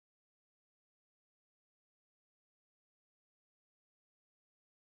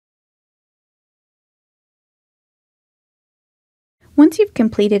Once you've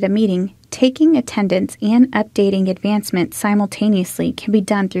completed a meeting, taking attendance and updating advancement simultaneously can be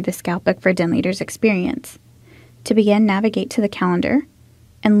done through the Scoutbook for Den Leaders experience. To begin, navigate to the calendar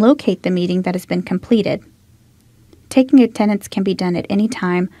and locate the meeting that has been completed. Taking attendance can be done at any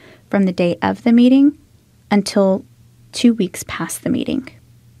time from the day of the meeting until 2 weeks past the meeting.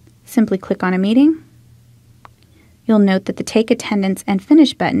 Simply click on a meeting. You'll note that the Take Attendance and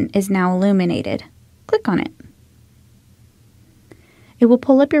Finish button is now illuminated. Click on it. It will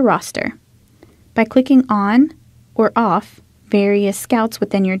pull up your roster. By clicking on or off various scouts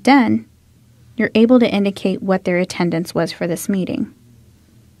within your den, you're able to indicate what their attendance was for this meeting.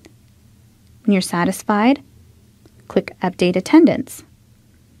 When you're satisfied, click Update Attendance.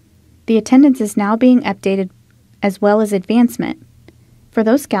 The attendance is now being updated as well as advancement. For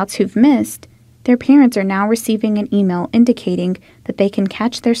those scouts who've missed, their parents are now receiving an email indicating that they can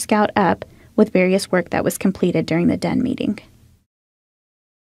catch their scout up with various work that was completed during the den meeting.